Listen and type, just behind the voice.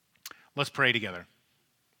Let's pray together.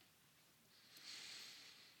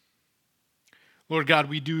 Lord God,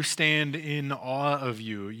 we do stand in awe of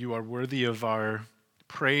you. You are worthy of our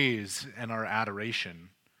praise and our adoration.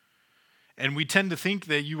 And we tend to think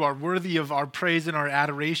that you are worthy of our praise and our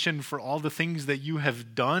adoration for all the things that you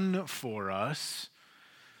have done for us.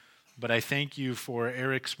 But I thank you for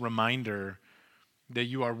Eric's reminder that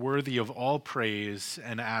you are worthy of all praise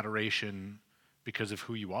and adoration because of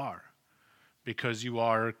who you are. Because you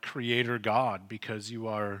are Creator God, because you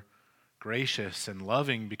are gracious and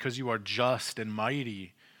loving, because you are just and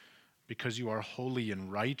mighty, because you are holy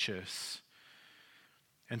and righteous.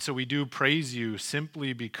 And so we do praise you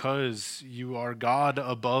simply because you are God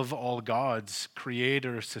above all gods,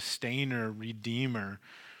 Creator, Sustainer, Redeemer,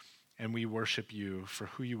 and we worship you for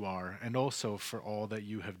who you are and also for all that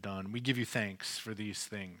you have done. We give you thanks for these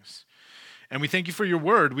things. And we thank you for your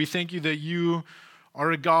word. We thank you that you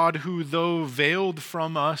are a God who, though veiled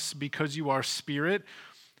from us because you are Spirit,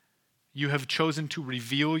 you have chosen to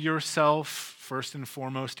reveal yourself first and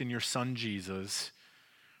foremost in your Son, Jesus.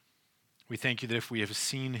 We thank you that if we have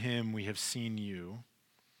seen him, we have seen you.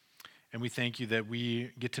 And we thank you that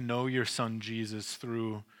we get to know your Son, Jesus,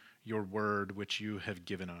 through your word, which you have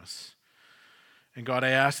given us. And God,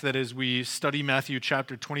 I ask that as we study Matthew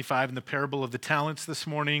chapter 25 and the parable of the talents this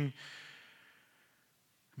morning,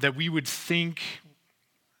 that we would think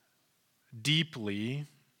deeply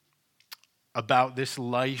about this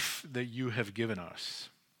life that you have given us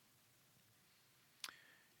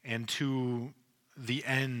and to the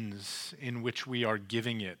ends in which we are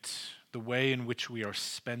giving it, the way in which we are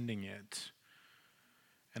spending it.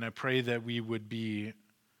 And I pray that we would be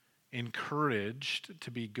encouraged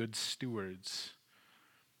to be good stewards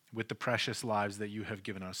with the precious lives that you have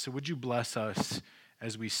given us. So would you bless us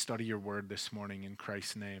as we study your word this morning in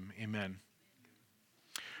Christ's name? Amen.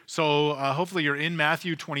 So hopefully you're in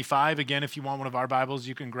Matthew 25. Again, if you want one of our Bibles,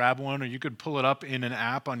 you can grab one or you could pull it up in an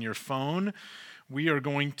app on your phone. We are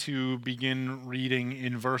going to begin reading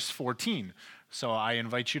in verse 14. So I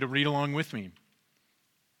invite you to read along with me.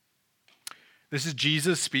 This is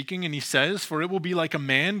Jesus speaking, and he says, "For it will be like a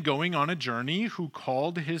man going on a journey who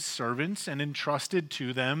called his servants and entrusted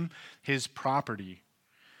to them his property.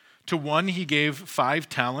 To one he gave 5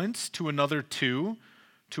 talents, to another 2,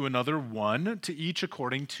 to another 1, to each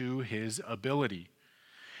according to his ability.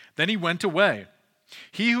 Then he went away.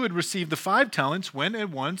 He who had received the 5 talents went at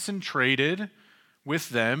once and traded with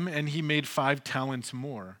them, and he made 5 talents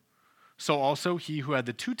more. So also he who had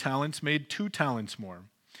the 2 talents made 2 talents more.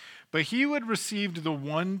 But he who had received the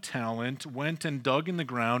 1 talent went and dug in the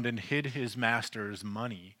ground and hid his master's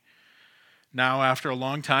money. Now after a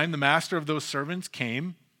long time the master of those servants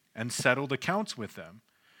came and settled accounts with them.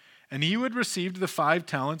 And he who had received the 5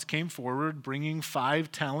 talents came forward, bringing 5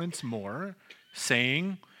 talents more,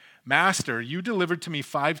 saying, 'Master, you delivered to me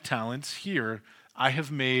 5 talents. Here, I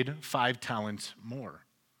have made 5 talents more.'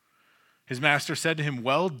 His master said to him,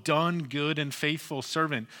 'Well done, good and faithful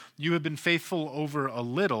servant. You have been faithful over a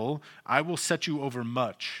little. I will set you over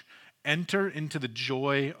much. Enter into the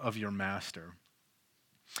joy of your master.'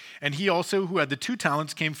 And he also who had the 2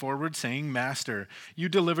 talents came forward, saying, 'Master, you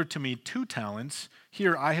delivered to me 2 talents.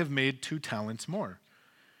 Here I have made 2 talents more.'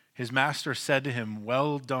 His master said to him,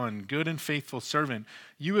 'Well done, good and faithful servant.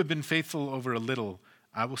 You have been faithful over a little.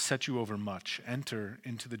 I will set you over much. Enter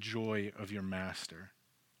into the joy of your master.'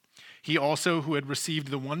 He also who had received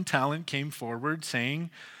the 1 talent came forward, saying,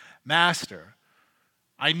 'Master,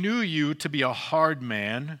 I knew you to be a hard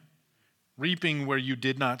man, reaping where you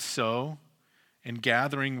did not sow, and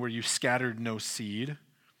gathering where you scattered no seed.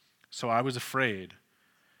 So I was afraid,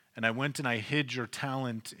 and I went and I hid your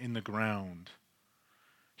talent in the ground.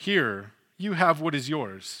 Here, you have what is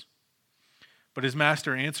yours.' But his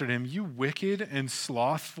master answered him, 'You wicked and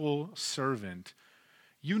slothful servant,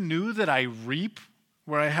 you knew that I reap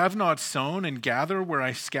where I have not sown and gather where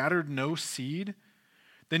I scattered no seed?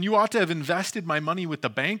 Then you ought to have invested my money with the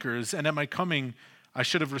bankers, and at my coming I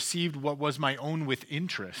should have received what was my own with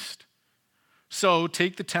interest. So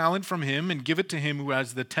take the talent from him and give it to him who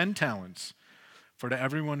has the 10 talents. For to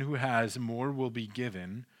everyone who has, more will be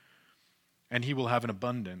given, and he will have an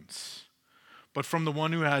abundance. But from the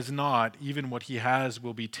one who has not, even what he has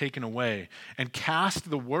will be taken away. And cast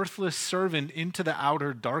the worthless servant into the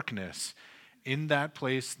outer darkness. In that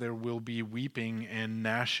place there will be weeping and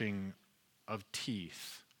gnashing of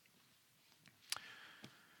teeth.'"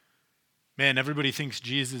 Man, everybody thinks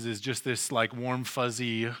Jesus is just this like warm,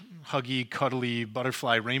 fuzzy, huggy, cuddly,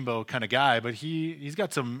 butterfly rainbow kind of guy, but he's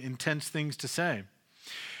got some intense things to say.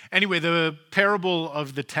 Anyway, the parable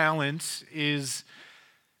of the talents is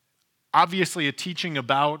obviously a teaching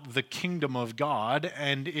about the kingdom of God,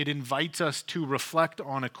 and it invites us to reflect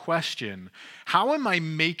on a question. How am I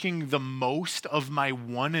making the most of my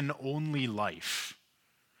one and only life?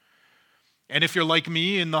 And if you're like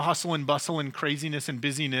me in the hustle and bustle and craziness and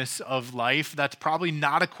busyness of life, that's probably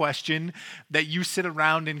not a question that you sit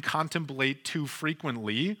around and contemplate too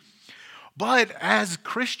frequently. But as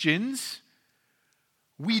Christians,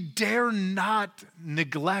 we dare not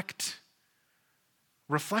neglect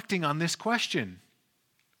reflecting on this question.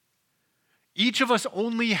 Each of us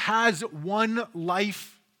only has one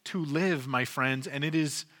life to live, my friends, and it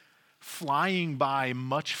is flying by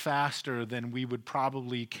much faster than we would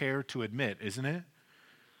probably care to admit, isn't it?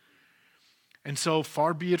 And so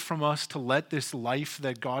far be it from us to let this life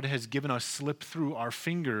that God has given us slip through our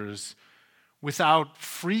fingers without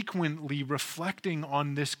frequently reflecting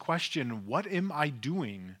on this question: what am I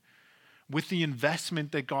doing with the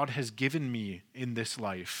investment that God has given me in this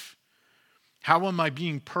life? How am I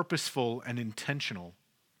being purposeful and intentional?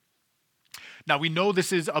 Now, we know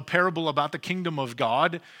this is a parable about the kingdom of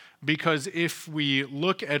God because if we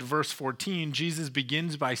look at verse 14, Jesus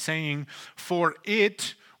begins by saying, "For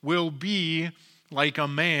it will be like a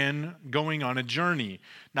man going on a journey."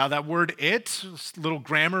 Now, that word "it," little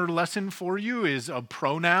grammar lesson for you, is a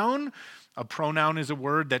pronoun. A pronoun is a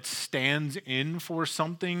word that stands in for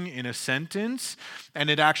something in a sentence, and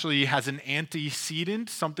it actually has an antecedent,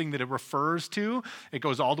 something that it refers to. It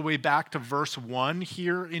goes all the way back to verse 1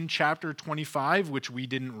 here in chapter 25, which we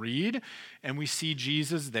didn't read, and we see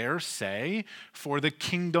Jesus there say, "For the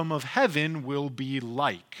kingdom of heaven will be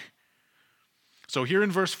like." So here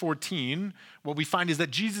in verse 14, what we find is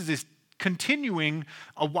that Jesus is continuing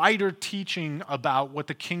a wider teaching about what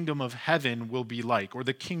the kingdom of heaven will be like, or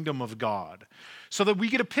the kingdom of God, so that we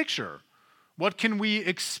get a picture. What can we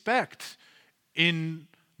expect in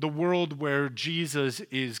the world where Jesus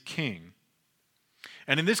is king?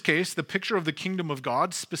 And in this case, the picture of the kingdom of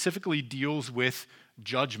God specifically deals with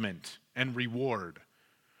judgment and reward.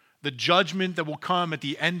 The judgment that will come at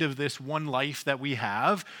the end of this one life that we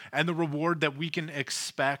have, and the reward that we can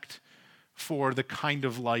expect for the kind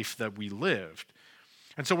of life that we lived.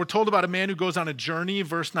 And so we're told about a man who goes on a journey.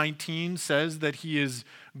 Verse 19 says that he is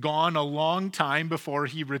gone a long time before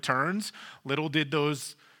he returns. Little did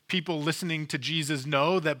those people listening to Jesus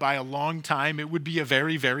know that by a long time, it would be a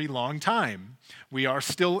very, very long time. We are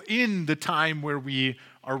still in the time where we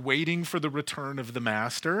are waiting for the return of the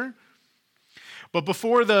master. But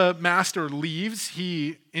before the master leaves,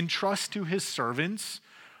 he entrusts to his servants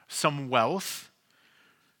some wealth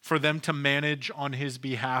for them to manage on his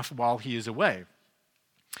behalf while he is away.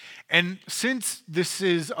 And since this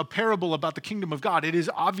is a parable about the kingdom of God, it is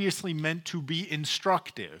obviously meant to be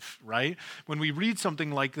instructive, right? When we read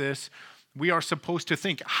something like this, we are supposed to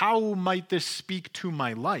think, how might this speak to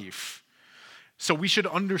my life? So we should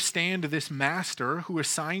understand this master who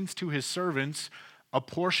assigns to his servants a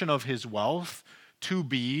portion of his wealth to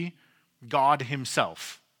be God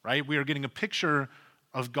himself, right? We are getting a picture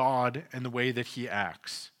of God and the way that he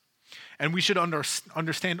acts. And we should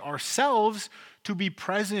understand ourselves to be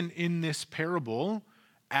present in this parable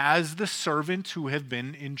as the servants who have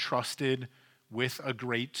been entrusted with a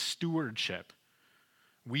great stewardship.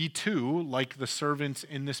 We too, like the servants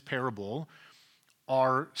in this parable,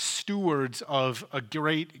 are stewards of a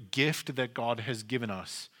great gift that God has given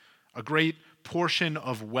us, a great portion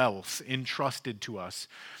of wealth entrusted to us.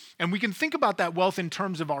 And we can think about that wealth in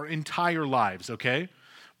terms of our entire lives, okay?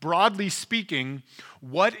 Broadly speaking,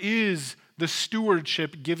 what is the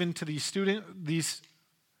stewardship given to these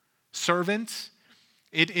servants?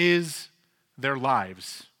 It is their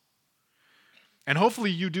lives. And hopefully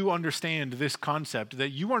you do understand this concept that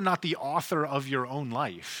you are not the author of your own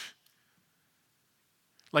life.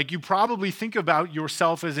 Like, you probably think about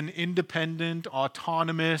yourself as an independent,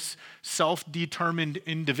 autonomous, self-determined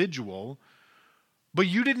individual, but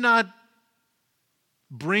you did not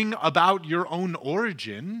bring about your own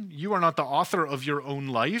origin. You are not the author of your own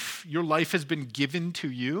life. Your life has been given to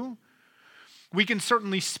you. We can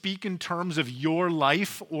certainly speak in terms of your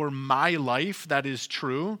life or my life, that is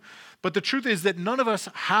true. But the truth is that none of us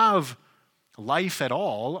have life at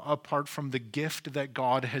all apart from the gift that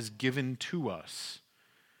God has given to us.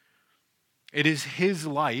 It is his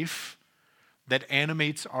life that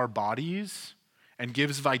animates our bodies and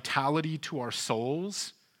gives vitality to our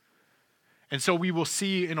souls. And so we will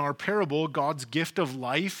see in our parable, God's gift of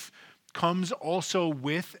life comes also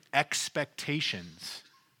with expectations.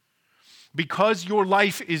 Because your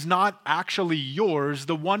life is not actually yours,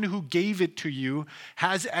 the one who gave it to you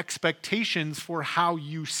has expectations for how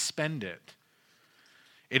you spend it.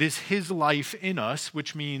 It is his life in us,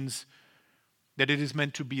 which means that it is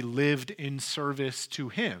meant to be lived in service to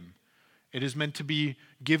him. It is meant to be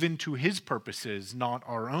given to his purposes, not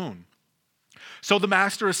our own. So the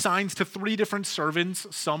master assigns to 3 different servants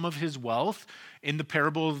some of his wealth. In the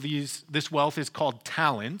parable, this wealth is called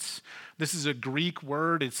talents. This is a Greek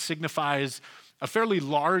word. It signifies a fairly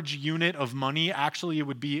large unit of money. Actually, it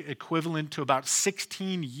would be equivalent to about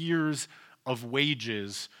 16 years of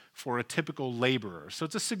wages for a typical laborer. So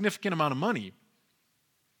it's a significant amount of money.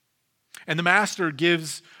 And the master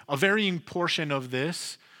gives a varying portion of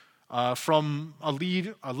this from a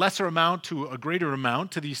lesser amount to a greater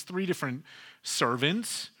amount to these 3 different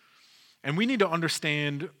servants. And we need to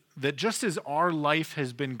understand that just as our life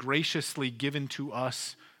has been graciously given to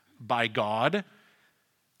us by God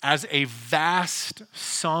as a vast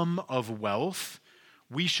sum of wealth,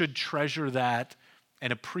 we should treasure that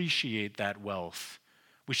and appreciate that wealth.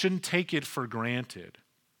 We shouldn't take it for granted.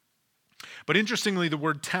 But interestingly, the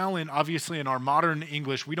word talent, obviously in our modern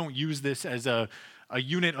English, we don't use this as a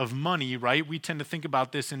unit of money, right? We tend to think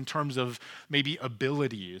about this in terms of maybe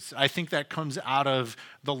abilities. I think that comes out of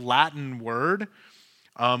the Latin word,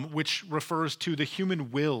 which refers to the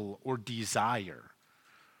human will or desire.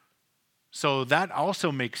 So that also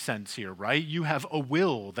makes sense here, right? You have a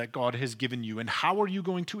will that God has given you, and how are you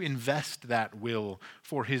going to invest that will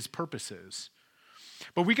for his purposes?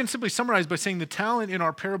 But we can simply summarize by saying the talent in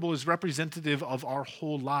our parable is representative of our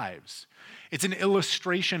whole lives. It's an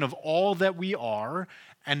illustration of all that we are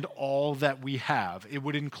and all that we have. It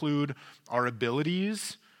would include our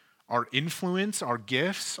abilities, our influence, our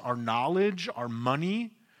gifts, our knowledge, our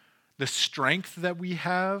money, the strength that we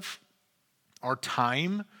have, our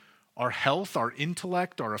time, our health, our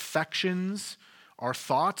intellect, our affections, our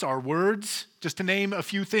thoughts, our words, just to name a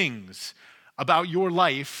few things about your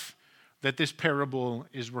life that this parable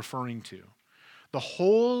is referring to. The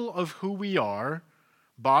whole of who we are,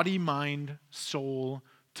 body, mind, soul,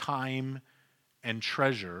 time, and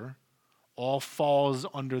treasure, all falls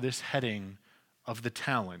under this heading of the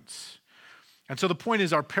talents. And so the point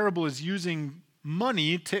is, our parable is using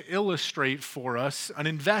money to illustrate for us an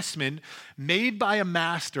investment made by a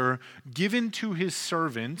master given to his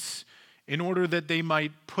servants in order that they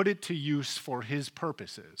might put it to use for his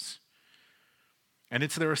purposes. And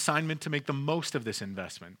it's their assignment to make the most of this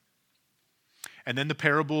investment. And then the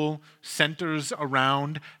parable centers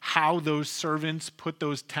around how those servants put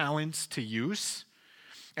those talents to use.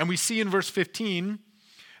 And we see in verse 15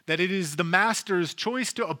 that it is the master's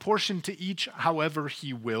choice to apportion to each however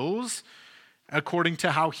he wills, according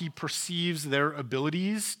to how he perceives their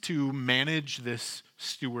abilities to manage this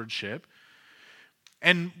stewardship.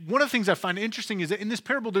 And one of the things I find interesting is that in this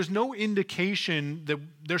parable, there's no indication that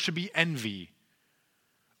there should be envy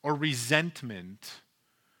or resentment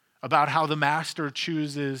about how the master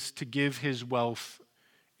chooses to give his wealth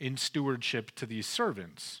in stewardship to these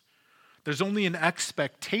servants. There's only an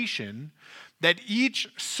expectation that each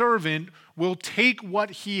servant will take what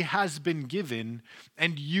he has been given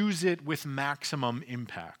and use it with maximum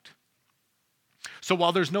impact. So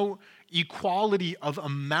while there's no equality of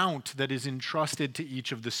amount that is entrusted to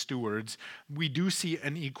each of the stewards, we do see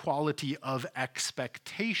an equality of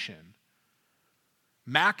expectation.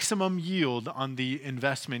 Maximum yield on the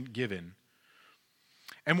investment given.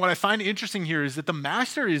 And what I find interesting here is that the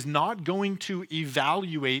master is not going to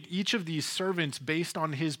evaluate each of these servants based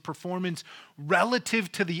on his performance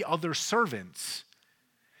relative to the other servants.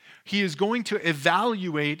 He is going to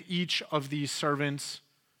evaluate each of these servants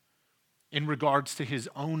in regards to his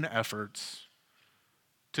own efforts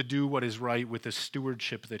to do what is right with the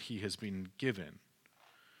stewardship that he has been given.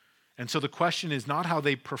 And so the question is not how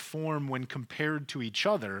they perform when compared to each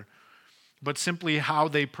other, but simply how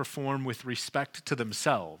they perform with respect to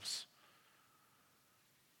themselves.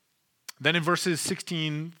 Then in verses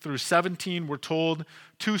 16 through 17, we're told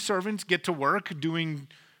 2 servants get to work doing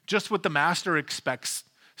just what the master expects,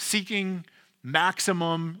 seeking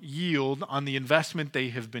maximum yield on the investment they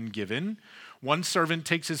have been given. One servant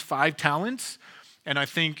takes his 5 talents, and I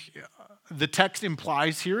think the text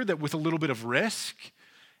implies here that with a little bit of risk,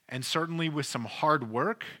 and certainly with some hard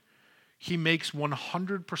work, he makes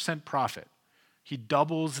 100% profit. He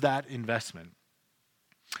doubles that investment.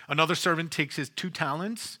 Another servant takes his 2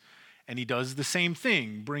 talents, and he does the same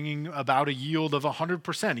thing, bringing about a yield of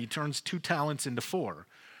 100%. He turns 2 talents into 4.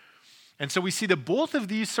 And so we see that both of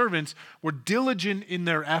these servants were diligent in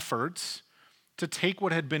their efforts to take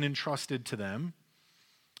what had been entrusted to them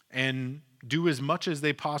and do as much as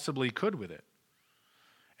they possibly could with it.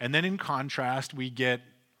 And then in contrast, we get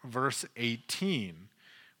verse 18,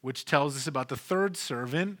 which tells us about the 3rd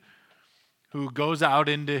servant who goes out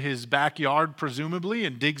into his backyard, presumably,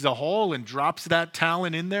 and digs a hole and drops that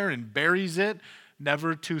talent in there and buries it,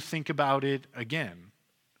 never to think about it again.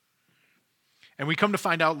 And we come to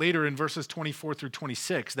find out later in verses 24 through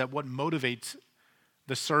 26 that what motivates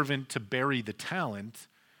the servant to bury the talent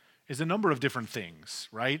is a number of different things,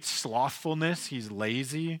 right? Slothfulness, he's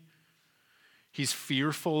lazy. He's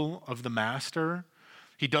fearful of the master.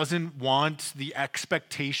 He doesn't want the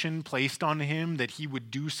expectation placed on him that he would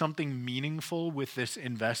do something meaningful with this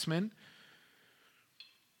investment.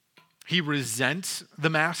 He resents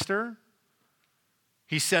the master.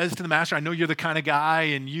 He says to the master, I know you're the kind of guy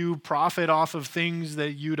and you profit off of things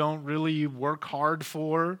that you don't really work hard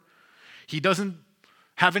for. He doesn't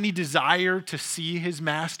have any desire to see his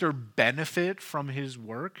master benefit from his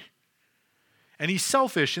work. And he's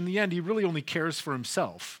selfish. In the end, he really only cares for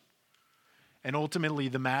himself. And ultimately,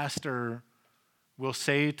 the master will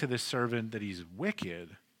say to the servant that he's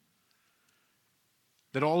wicked,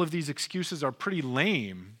 that all of these excuses are pretty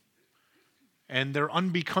lame, and they're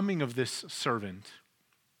unbecoming of this servant.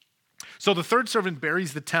 So the third servant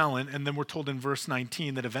buries the talent, and then we're told in verse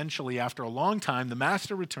 19 that eventually, after a long time, the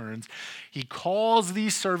master returns. He calls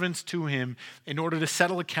these servants to him in order to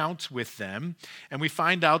settle accounts with them, and we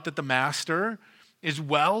find out that the master is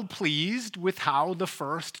well pleased with how the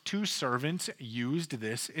first two servants used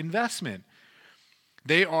this investment.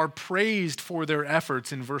 They are praised for their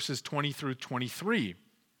efforts in verses 20 through 23.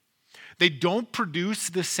 They don't produce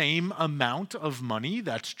the same amount of money,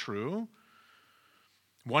 that's true.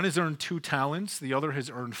 One has earned 2 talents, the other has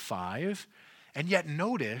earned 5. And yet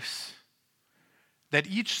notice that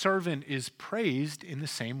each servant is praised in the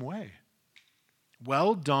same way.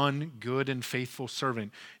 Well done, good and faithful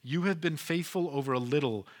servant. You have been faithful over a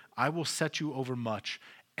little. I will set you over much.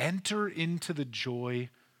 Enter into the joy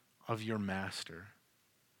of your master.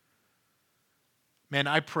 Man,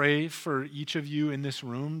 I pray for each of you in this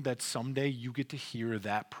room that someday you get to hear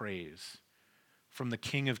that praise from the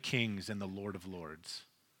King of Kings and the Lord of Lords.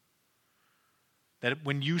 That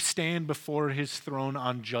when you stand before his throne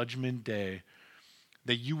on Judgment Day,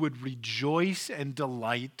 that you would rejoice and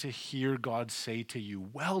delight to hear God say to you,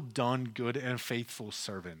 well done, good and faithful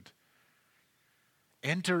servant.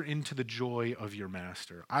 Enter into the joy of your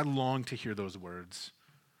master. I long to hear those words.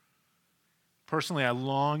 Personally, I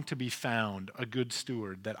long to be found a good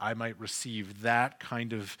steward that I might receive that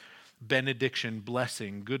kind of benediction,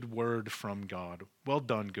 blessing, good word from God. Well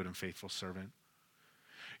done, good and faithful servant.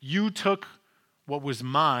 You took what was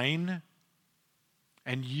mine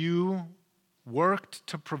and you worked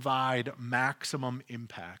to provide maximum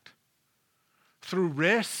impact. Through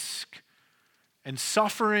risk and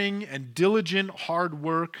suffering and diligent hard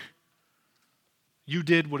work, you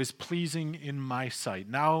did what is pleasing in my sight.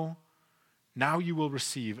 Now you will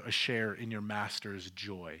receive a share in your master's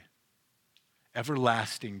joy,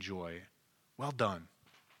 everlasting joy. Well done.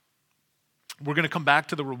 We're going to come back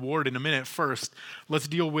to the reward in a minute. First, let's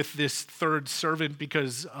deal with this third servant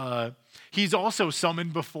because he's also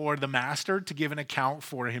summoned before the master to give an account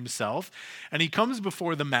for himself. And he comes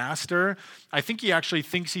before the master. I think he actually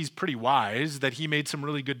thinks he's pretty wise, that he made some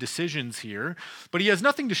really good decisions here. But he has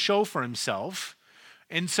nothing to show for himself.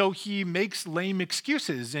 And so he makes lame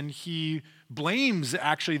excuses and he blames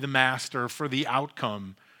actually the master for the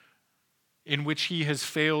outcome in which he has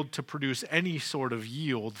failed to produce any sort of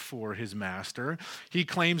yield for his master. He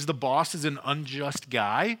claims the boss is an unjust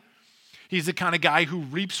guy. He's the kind of guy who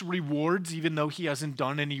reaps rewards even though he hasn't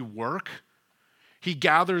done any work. He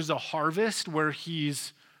gathers a harvest where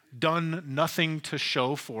he's done nothing to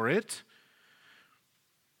show for it.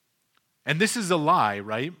 And this is a lie,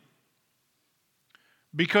 right?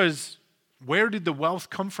 Because where did the wealth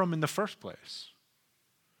come from in the first place?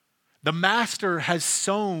 The master has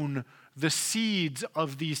sown the seeds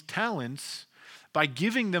of these talents by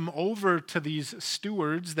giving them over to these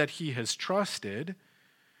stewards that he has trusted.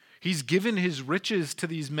 He's given his riches to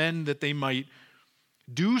these men that they might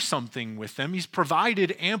do something with them. He's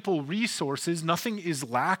provided ample resources. Nothing is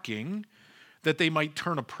lacking that they might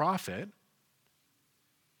turn a profit.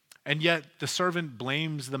 And yet the servant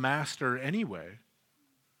blames the master anyway.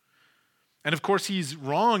 And of course, he's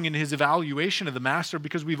wrong in his evaluation of the master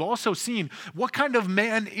because we've also seen what kind of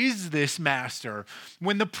man is this master?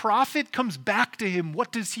 When the profit comes back to him,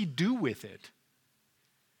 what does he do with it?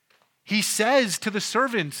 He says to the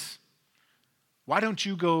servants, why don't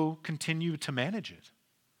you go continue to manage it?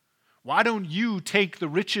 Why don't you take the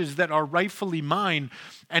riches that are rightfully mine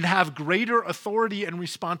and have greater authority and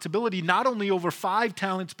responsibility, not only over 5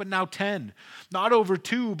 talents, but now 10, not over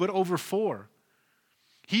 2, but over 4.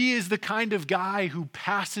 He is the kind of guy who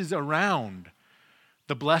passes around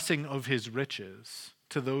the blessing of his riches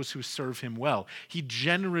to those who serve him well. He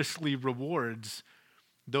generously rewards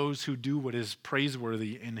those who do what is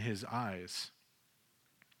praiseworthy in his eyes.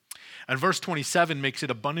 And verse 27 makes it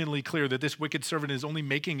abundantly clear that this wicked servant is only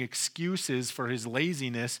making excuses for his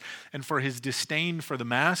laziness and for his disdain for the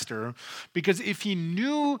master, because if he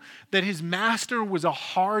knew that his master was a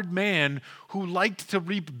hard man who liked to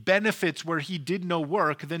reap benefits where he did no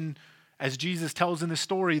work, then, as Jesus tells in the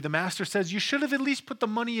story, the master says, you should have at least put the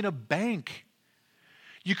money in a bank.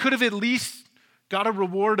 You could have at least got a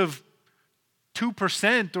reward of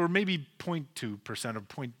 2% or maybe 0.2% or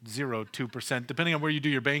 0.02%, depending on where you do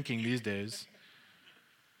your banking these days.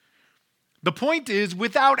 The point is,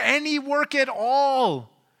 without any work at all,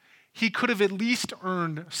 he could have at least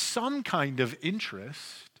earned some kind of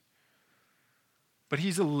interest. But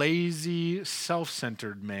he's a lazy,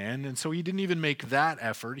 self-centered man, and so he didn't even make that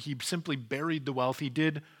effort. He simply buried the wealth. He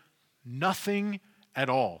did nothing at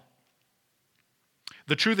all.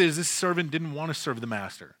 The truth is, this servant didn't want to serve the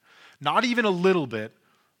master. Not even a little bit,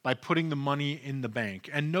 by putting the money in the bank.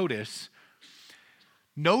 And notice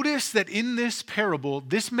that in this parable,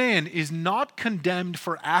 this man is not condemned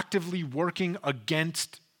for actively working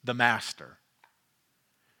against the master.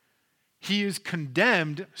 He is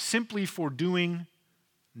condemned simply for doing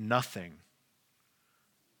nothing.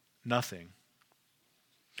 Nothing.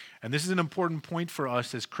 And this is an important point for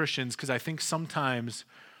us as Christians, because I think sometimes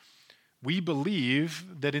we believe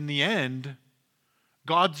that in the end,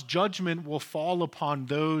 God's judgment will fall upon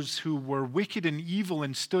those who were wicked and evil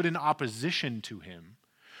and stood in opposition to him,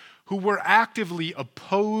 who were actively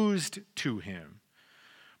opposed to him.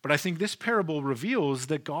 But I think this parable reveals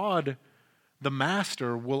that God, the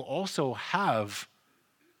master, will also have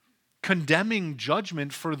condemning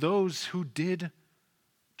judgment for those who did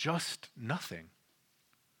just nothing.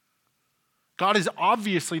 God is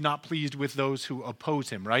obviously not pleased with those who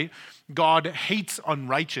oppose him, right? God hates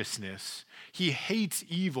unrighteousness. He hates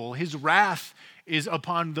evil. His wrath is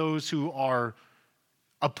upon those who are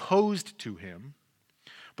opposed to him.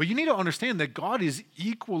 But you need to understand that God is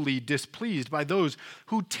equally displeased by those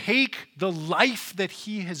who take the life that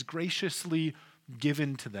he has graciously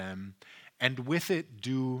given to them and with it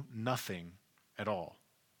do nothing at all.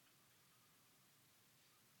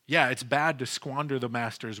 Yeah, it's bad to squander the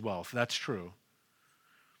master's wealth. That's true.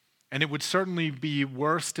 And it would certainly be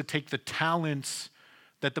worse to take the talents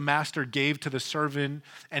that the master gave to the servant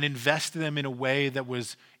and invest them in a way that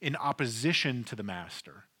was in opposition to the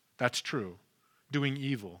master. That's true, doing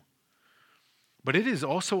evil. But it is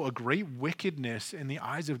also a great wickedness in the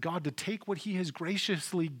eyes of God to take what he has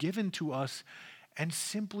graciously given to us and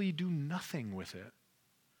simply do nothing with it.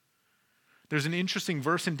 There's an interesting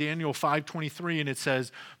verse in Daniel 5:23, and it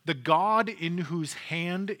says, "The God in whose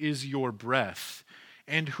hand is your breath,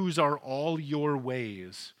 and whose are all your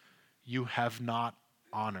ways, you have not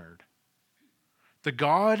honored." The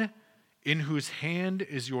God in whose hand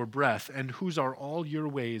is your breath, and whose are all your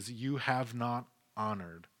ways, you have not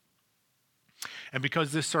honored. And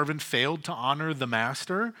because this servant failed to honor the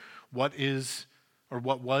master, what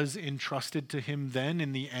was entrusted to him then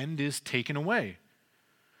in the end is taken away.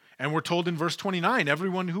 And we're told in verse 29,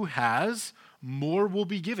 everyone who has, more will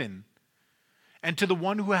be given. And to the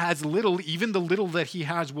one who has little, even the little that he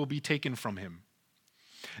has will be taken from him.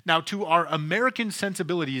 Now, to our American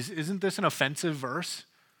sensibilities, isn't this an offensive verse?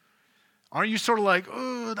 Aren't you sort of like,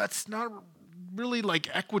 oh, that's not really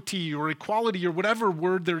like equity or equality or whatever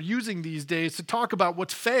word they're using these days to talk about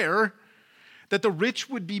what's fair? That the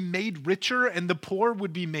rich would be made richer and the poor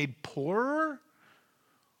would be made poorer?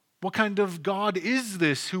 What kind of God is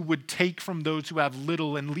this who would take from those who have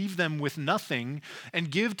little and leave them with nothing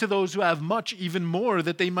and give to those who have much even more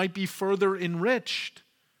that they might be further enriched?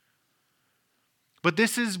 But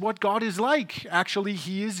this is what God is like. Actually,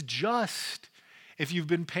 he is just. If you've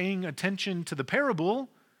been paying attention to the parable,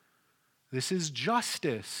 this is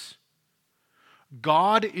justice.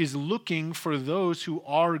 God is looking for those who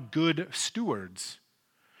are good stewards.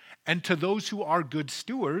 And to those who are good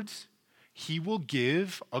stewards, he will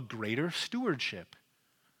give a greater stewardship.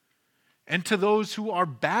 And to those who are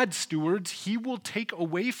bad stewards, he will take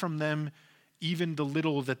away from them even the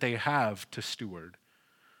little that they have to steward.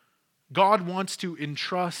 God wants to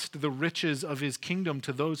entrust the riches of his kingdom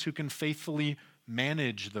to those who can faithfully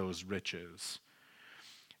manage those riches.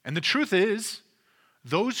 And the truth is,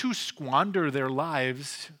 those who squander their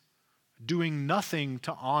lives doing nothing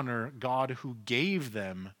to honor God who gave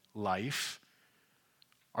them life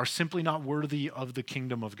are simply not worthy of the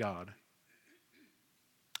kingdom of God.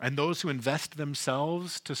 And those who invest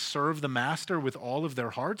themselves to serve the master with all of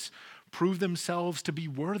their hearts prove themselves to be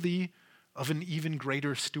worthy of an even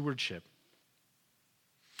greater stewardship.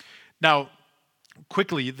 Now,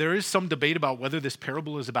 Quickly, there is some debate about whether this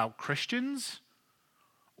parable is about Christians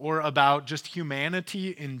or about just humanity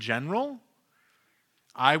in general.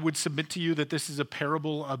 I would submit to you that this is a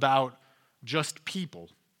parable about just people,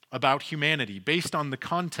 about humanity. Based on the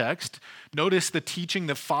context, notice the teaching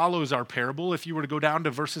that follows our parable. If you were to go down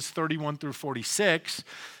to verses 31 through 46,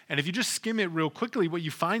 and if you just skim it real quickly, what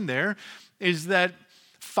you find there is that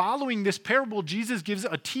following this parable, Jesus gives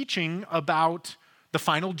a teaching about the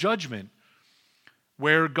final judgment,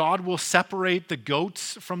 where God will separate the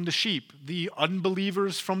goats from the sheep, the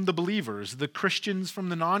unbelievers from the believers, the Christians from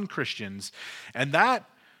the non-Christians. And that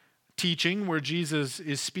teaching where Jesus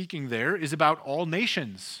is speaking there is about all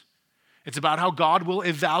nations. It's about how God will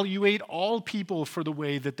evaluate all people for the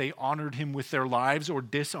way that they honored him with their lives or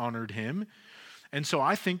dishonored him. And so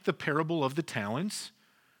I think the parable of the talents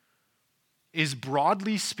is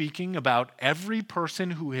broadly speaking about every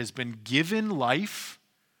person who has been given life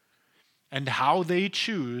and how they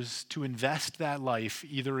choose to invest that life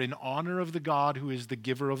either in honor of the God who is the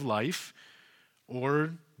giver of life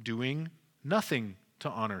or doing nothing to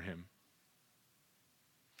honor him.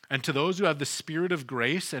 And to those who have the spirit of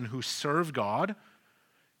grace and who serve God,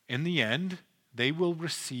 in the end, they will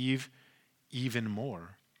receive even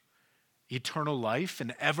more. Eternal life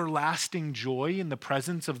and everlasting joy in the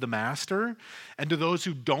presence of the Master. And to those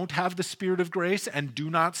who don't have the spirit of grace and do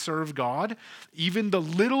not serve God, even the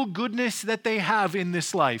little goodness that they have in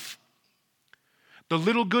this life, the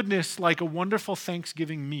little goodness like a wonderful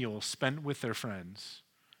Thanksgiving meal spent with their friends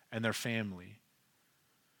and their family,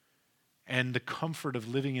 and the comfort of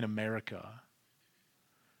living in America,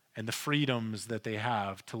 and the freedoms that they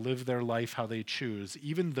have to live their life how they choose,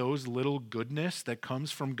 even those little goodness that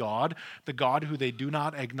comes from God, the God who they do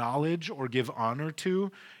not acknowledge or give honor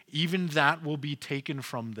to, even that will be taken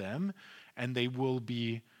from them, and they will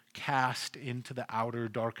be cast into the outer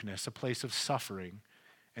darkness, a place of suffering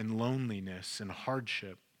and loneliness and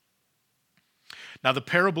hardship. Now, the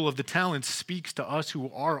parable of the talents speaks to us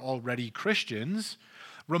who are already Christians,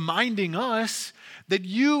 reminding us that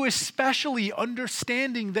you, especially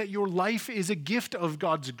understanding that your life is a gift of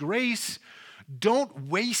God's grace, don't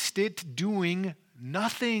waste it doing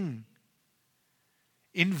nothing.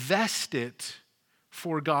 Invest it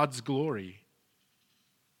for God's glory.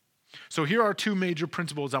 So here are two major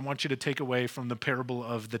principles I want you to take away from the parable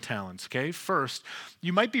of the talents, okay? First,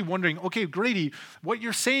 you might be wondering, okay, Grady, what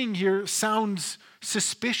you're saying here sounds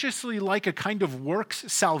suspiciously like a kind of works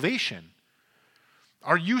salvation.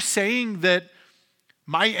 Are you saying that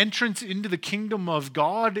my entrance into the kingdom of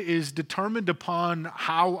God is determined upon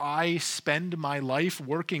how I spend my life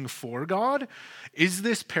working for God? Is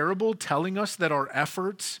this parable telling us that our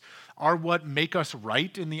efforts are what make us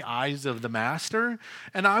right in the eyes of the Master?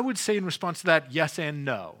 And I would say in response to that, yes and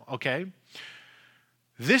no, okay?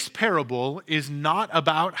 This parable is not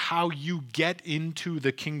about how you get into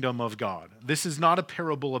the kingdom of God. This is not a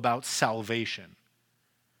parable about salvation.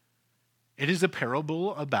 It is a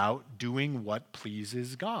parable about doing what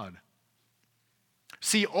pleases God.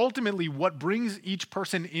 See, ultimately, what brings each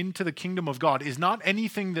person into the kingdom of God is not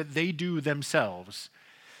anything that they do themselves.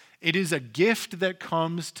 It is a gift that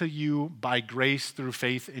comes to you by grace through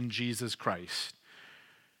faith in Jesus Christ.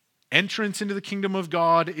 Entrance into the kingdom of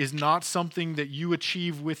God is not something that you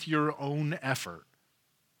achieve with your own effort.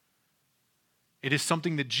 It is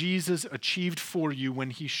something that Jesus achieved for you when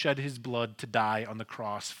he shed his blood to die on the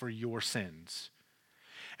cross for your sins.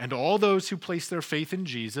 And all those who place their faith in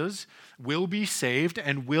Jesus will be saved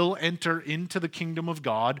and will enter into the kingdom of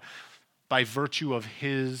God by virtue of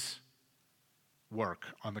his work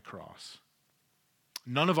on the cross.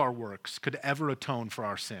 None of our works could ever atone for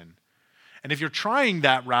our sin. And if you're trying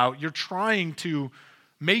that route, you're trying to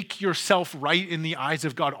make yourself right in the eyes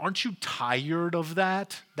of God. Aren't you tired of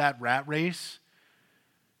that rat race?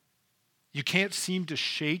 You can't seem to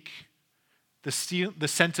shake the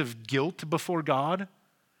sense of guilt before God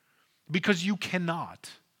because you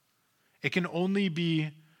cannot. It can only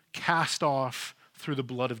be cast off through the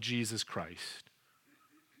blood of Jesus Christ.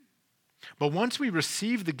 But once we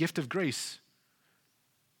receive the gift of grace,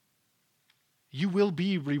 you will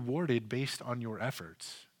be rewarded based on your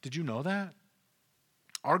efforts. Did you know that?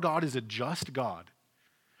 Our God is a just God,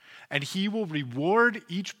 and he will reward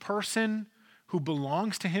each person who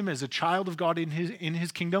belongs to him as a child of God in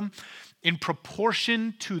his kingdom in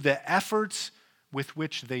proportion to the efforts with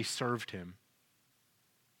which they served him.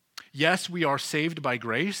 Yes, we are saved by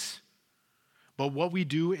grace, but what we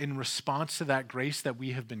do in response to that grace that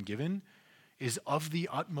we have been given is of the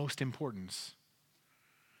utmost importance.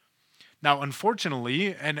 Now,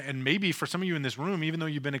 unfortunately, and maybe for some of you in this room, even though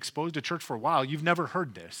you've been exposed to church for a while, you've never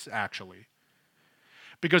heard this, actually.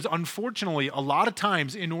 Because unfortunately, a lot of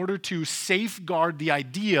times, in order to safeguard the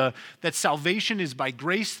idea that salvation is by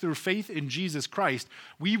grace through faith in Jesus Christ,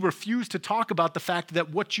 we refuse to talk about the fact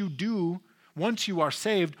that what you do once you are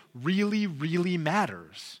saved really, really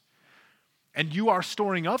matters. And you are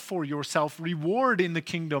storing up for yourself reward in the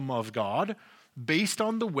kingdom of God based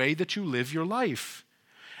on the way that you live your life.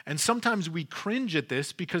 And sometimes we cringe at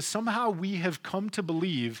this because somehow we have come to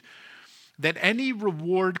believe that any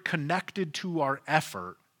reward connected to our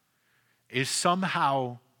effort is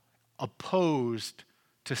somehow opposed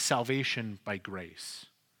to salvation by grace.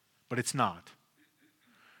 But it's not.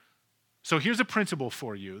 So here's a principle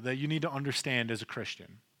for you that you need to understand as a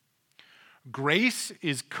Christian. Grace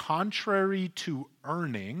is contrary to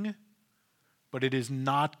earning, but it is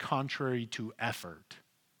not contrary to effort.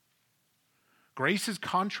 Grace is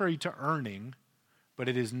contrary to earning, but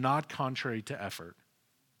it is not contrary to effort.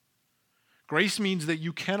 Grace means that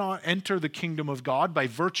you cannot enter the kingdom of God by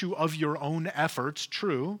virtue of your own efforts,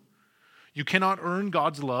 true. You cannot earn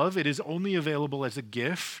God's love. It is only available as a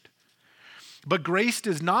gift. But grace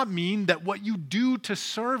does not mean that what you do to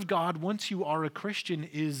serve God once you are a Christian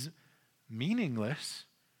is meaningless.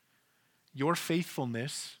 Your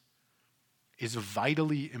faithfulness is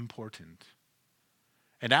vitally important.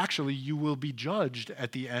 And actually, you will be judged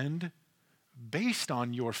at the end based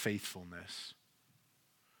on your faithfulness.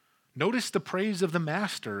 Notice the praise of the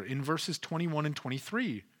master in verses 21 and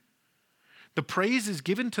 23. The praise is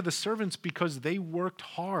given to the servants because they worked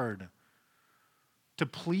hard to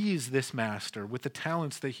please this master with the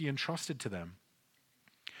talents that he entrusted to them.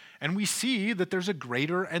 And we see that there's a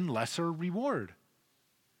greater and lesser reward.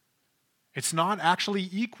 It's not actually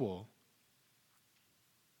equal.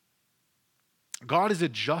 God is a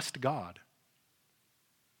just God.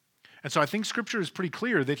 And so I think Scripture is pretty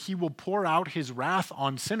clear that he will pour out his wrath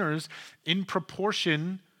on sinners in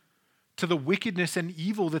proportion to the wickedness and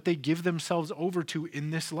evil that they give themselves over to in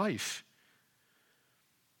this life.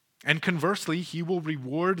 And conversely, he will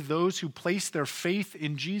reward those who place their faith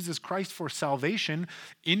in Jesus Christ for salvation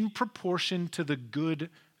in proportion to the good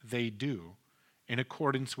they do, in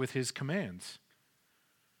accordance with his commands.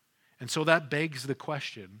 And so that begs the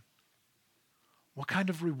question, what kind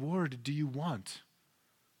of reward do you want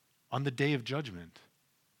on the day of judgment?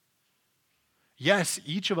 Yes,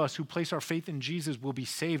 each of us who place our faith in Jesus will be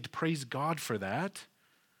saved. Praise God for that.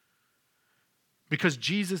 Because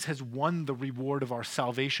Jesus has won the reward of our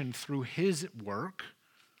salvation through his work.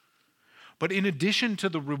 But in addition to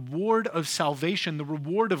the reward of salvation, the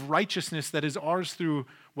reward of righteousness that is ours through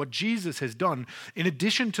what Jesus has done, in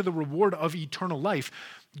addition to the reward of eternal life,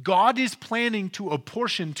 God is planning to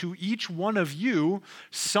apportion to each one of you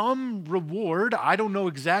some reward. I don't know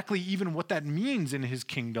exactly even what that means in his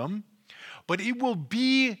kingdom, but it will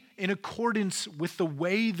be in accordance with the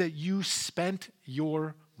way that you spent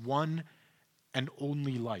your one and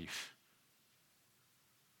only life.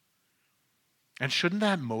 And shouldn't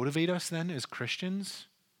that motivate us then as Christians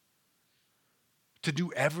to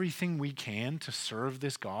do everything we can to serve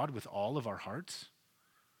this God with all of our hearts?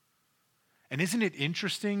 And isn't it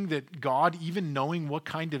interesting that God, even knowing what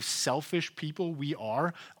kind of selfish people we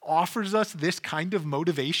are, offers us this kind of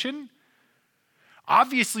motivation?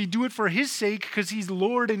 Obviously, do it for his sake because he's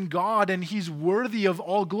Lord and God and he's worthy of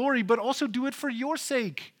all glory, but also do it for your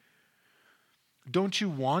sake. Don't you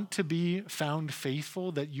want to be found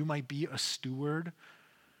faithful that you might be a steward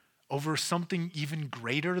over something even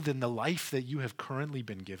greater than the life that you have currently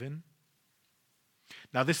been given?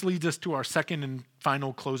 Now, this leads us to our second and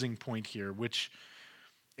final closing point here, which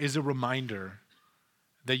is a reminder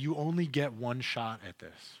that you only get one shot at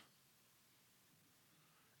this.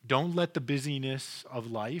 Don't let the busyness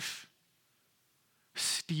of life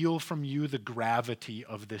steal from you the gravity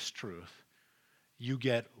of this truth. You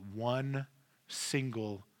get one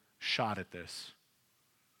single shot at this.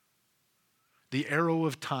 The arrow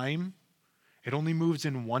of time, it only moves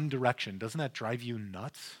in one direction. Doesn't that drive you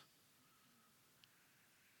nuts?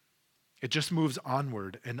 It just moves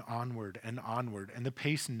onward and onward and onward, and the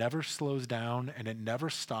pace never slows down and it never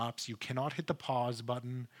stops. You cannot hit the pause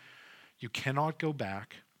button. You cannot go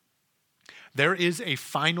back. There is a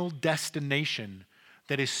final destination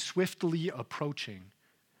that is swiftly approaching.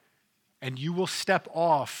 And you will step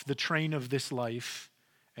off the train of this life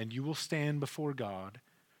and you will stand before God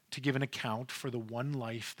to give an account for the one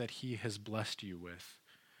life that he has blessed you with.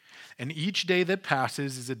 And each day that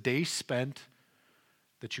passes is a day spent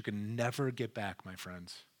that you can never get back, my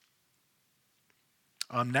friends.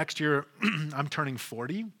 Next year, I'm turning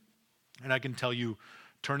 40, and I can tell you,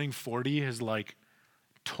 turning 40 has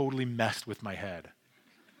totally messed with my head.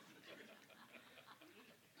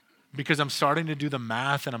 Because I'm starting to do the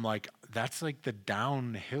math and I'm like, that's like the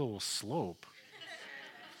downhill slope.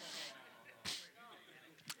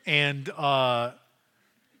 And I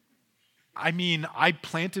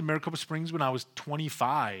planted Maricopa Springs when I was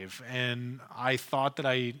 25, and I thought that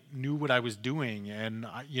I knew what I was doing, and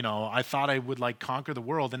I thought I would like conquer the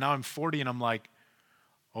world. And now I'm 40, and I'm like,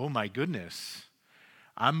 oh my goodness,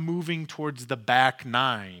 I'm moving towards the back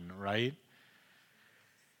nine, right?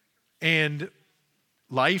 And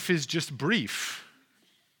life is just brief.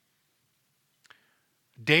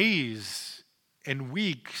 Days and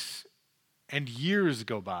weeks and years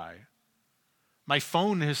go by. My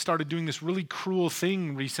phone has started doing this really cruel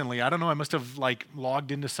thing recently. I don't know, I must have like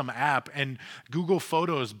logged into some app, and Google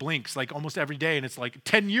Photos blinks like almost every day, and it's like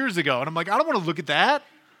 10 years ago. And I'm like, I don't want to look at that.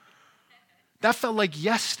 That felt like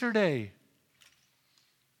yesterday.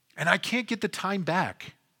 And I can't get the time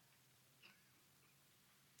back.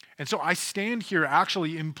 And so I stand here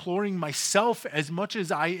actually imploring myself as much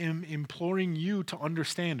as I am imploring you to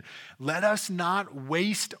understand. Let us not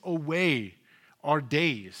waste away our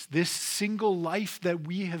days, this single life that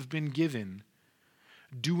we have been given,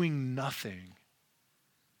 doing nothing,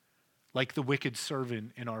 like the wicked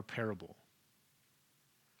servant in our parable.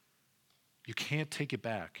 You can't take it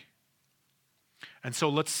back. And so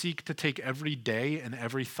let's seek to take every day and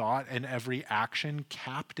every thought and every action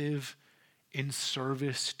captive in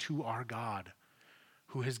service to our God,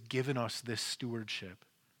 who has given us this stewardship.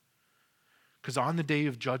 Because on the day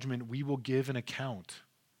of judgment, we will give an account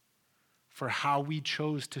for how we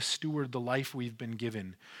chose to steward the life we've been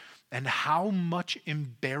given, and how much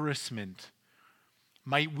embarrassment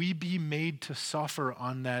might we be made to suffer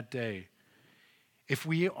on that day if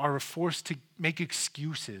we are forced to make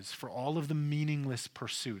excuses for all of the meaningless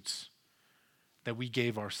pursuits that we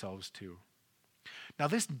gave ourselves to. Now,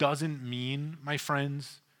 this doesn't mean, my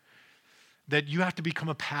friends, that you have to become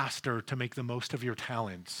a pastor to make the most of your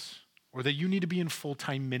talents, or that you need to be in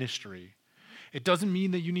full-time ministry. It doesn't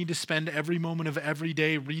mean that you need to spend every moment of every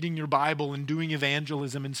day reading your Bible and doing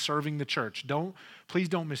evangelism and serving the church. Please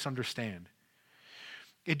don't misunderstand.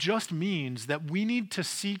 It just means that we need to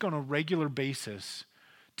seek on a regular basis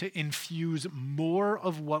to infuse more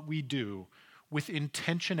of what we do with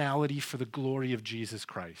intentionality for the glory of Jesus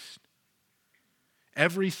Christ.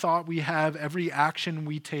 Every thought we have, every action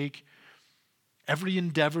we take, every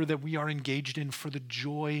endeavor that we are engaged in for the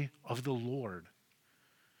joy of the Lord.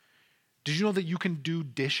 Did you know that you can do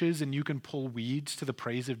dishes and you can pull weeds to the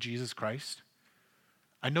praise of Jesus Christ?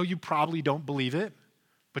 I know you probably don't believe it,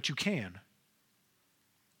 but you can.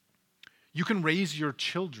 You can raise your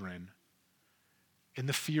children in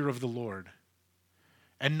the fear of the Lord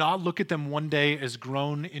and not look at them one day as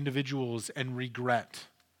grown individuals and regret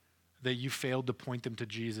that you failed to point them to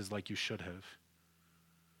Jesus like you should have.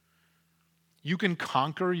 You can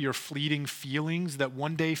conquer your fleeting feelings that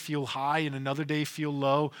one day feel high and another day feel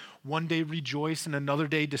low, one day rejoice and another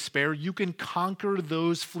day despair. You can conquer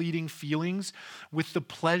those fleeting feelings with the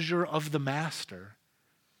pleasure of the Master.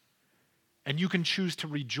 And you can choose to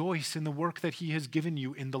rejoice in the work that He has given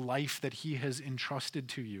you, in the life that He has entrusted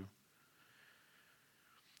to you.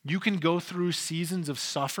 You can go through seasons of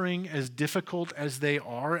suffering, as difficult as they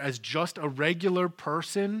are, as just a regular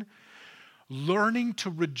person, learning to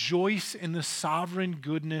rejoice in the sovereign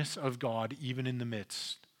goodness of God, even in the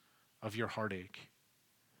midst of your heartache,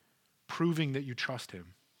 proving that you trust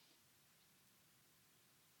Him.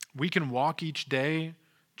 We can walk each day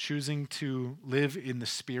choosing to live in the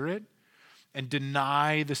Spirit and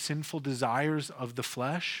deny the sinful desires of the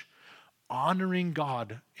flesh, honoring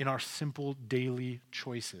God in our simple daily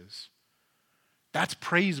choices. That's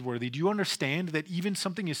praiseworthy. Do you understand that even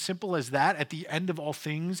something as simple as that, at the end of all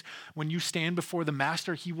things, when you stand before the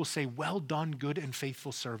Master, He will say, "Well done, good and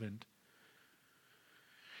faithful servant."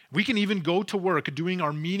 We can even go to work doing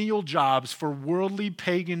our menial jobs for worldly,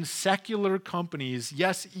 pagan, secular companies.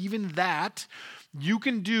 Yes, even that you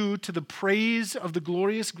can do to the praise of the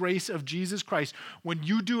glorious grace of Jesus Christ when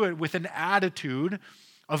you do it with an attitude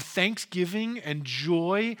of thanksgiving and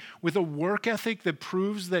joy, with a work ethic that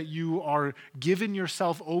proves that you are giving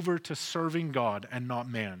yourself over to serving God and not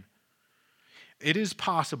man. It is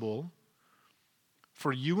possible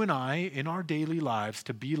for you and I in our daily lives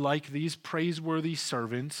to be like these praiseworthy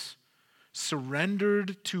servants,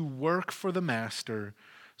 surrendered to work for the Master,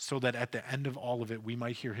 so that at the end of all of it, we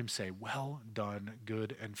might hear Him say, "Well done,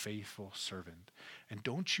 good and faithful servant." And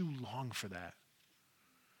don't you long for that?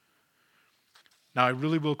 Now, I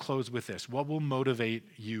really will close with this. What will motivate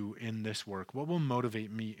you in this work? What will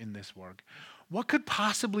motivate me in this work? What could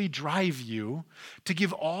possibly drive you to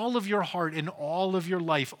give all of your heart and all of your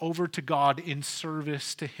life over to God in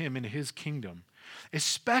service to Him and His kingdom?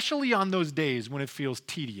 especially on those days when it feels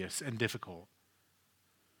tedious and difficult.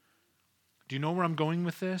 Do you know where I'm going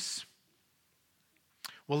with this?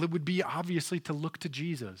 Well, it would be obviously to look to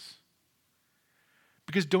Jesus.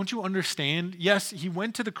 Because don't you understand? Yes, he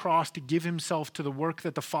went to the cross to give himself to the work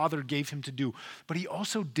that the Father gave him to do, but he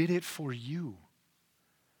also did it for you.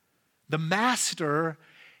 The Master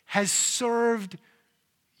has served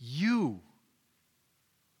you.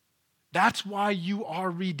 That's why you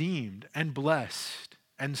are redeemed and blessed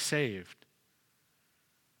and saved.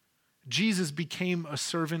 Jesus became a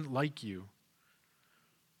servant like you,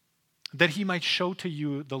 that he might show to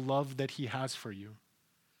you the love that he has for you.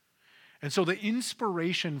 And so the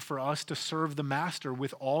inspiration for us to serve the Master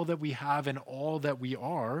with all that we have and all that we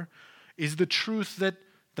are is the truth that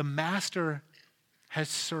the Master has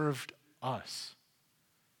served us.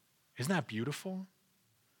 Isn't that beautiful?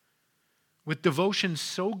 With devotion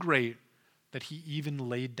so great that he even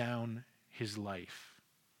laid down his life,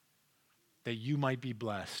 that you might be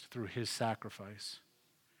blessed through his sacrifice.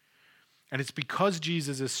 And it's because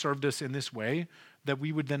Jesus has served us in this way that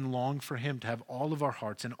we would then long for him to have all of our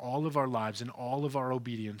hearts and all of our lives and all of our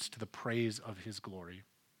obedience to the praise of his glory.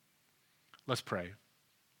 Let's pray.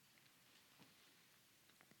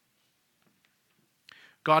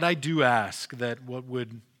 God, I do ask that what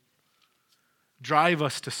would drive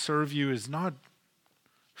us to serve you is not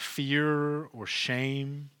fear or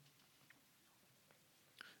shame,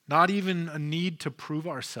 not even a need to prove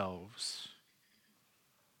ourselves,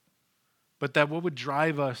 but that what would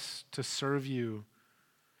drive us to serve you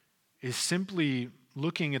is simply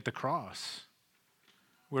looking at the cross,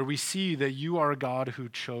 where we see that you are a God who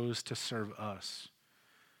chose to serve us.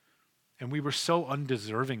 And we were so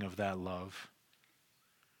undeserving of that love.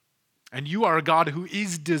 And you are a God who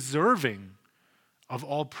is deserving of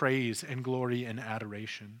all praise and glory and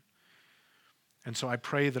adoration. And so I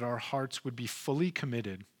pray that our hearts would be fully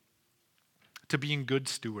committed to being good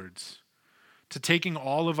stewards, to taking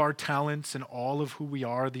all of our talents and all of who we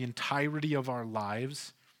are, the entirety of our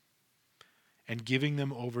lives, and giving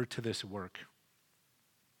them over to this work.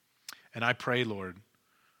 And I pray, Lord,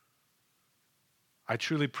 I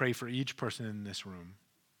truly pray for each person in this room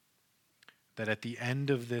that at the end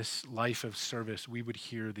of this life of service, we would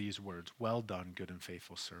hear these words, "Well done, good and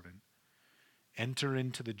faithful servant. Enter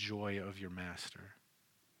into the joy of your master."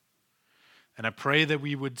 And I pray that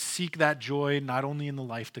we would seek that joy not only in the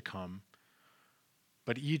life to come,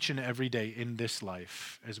 but each and every day in this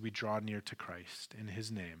life as we draw near to Christ. In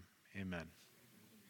his name, amen.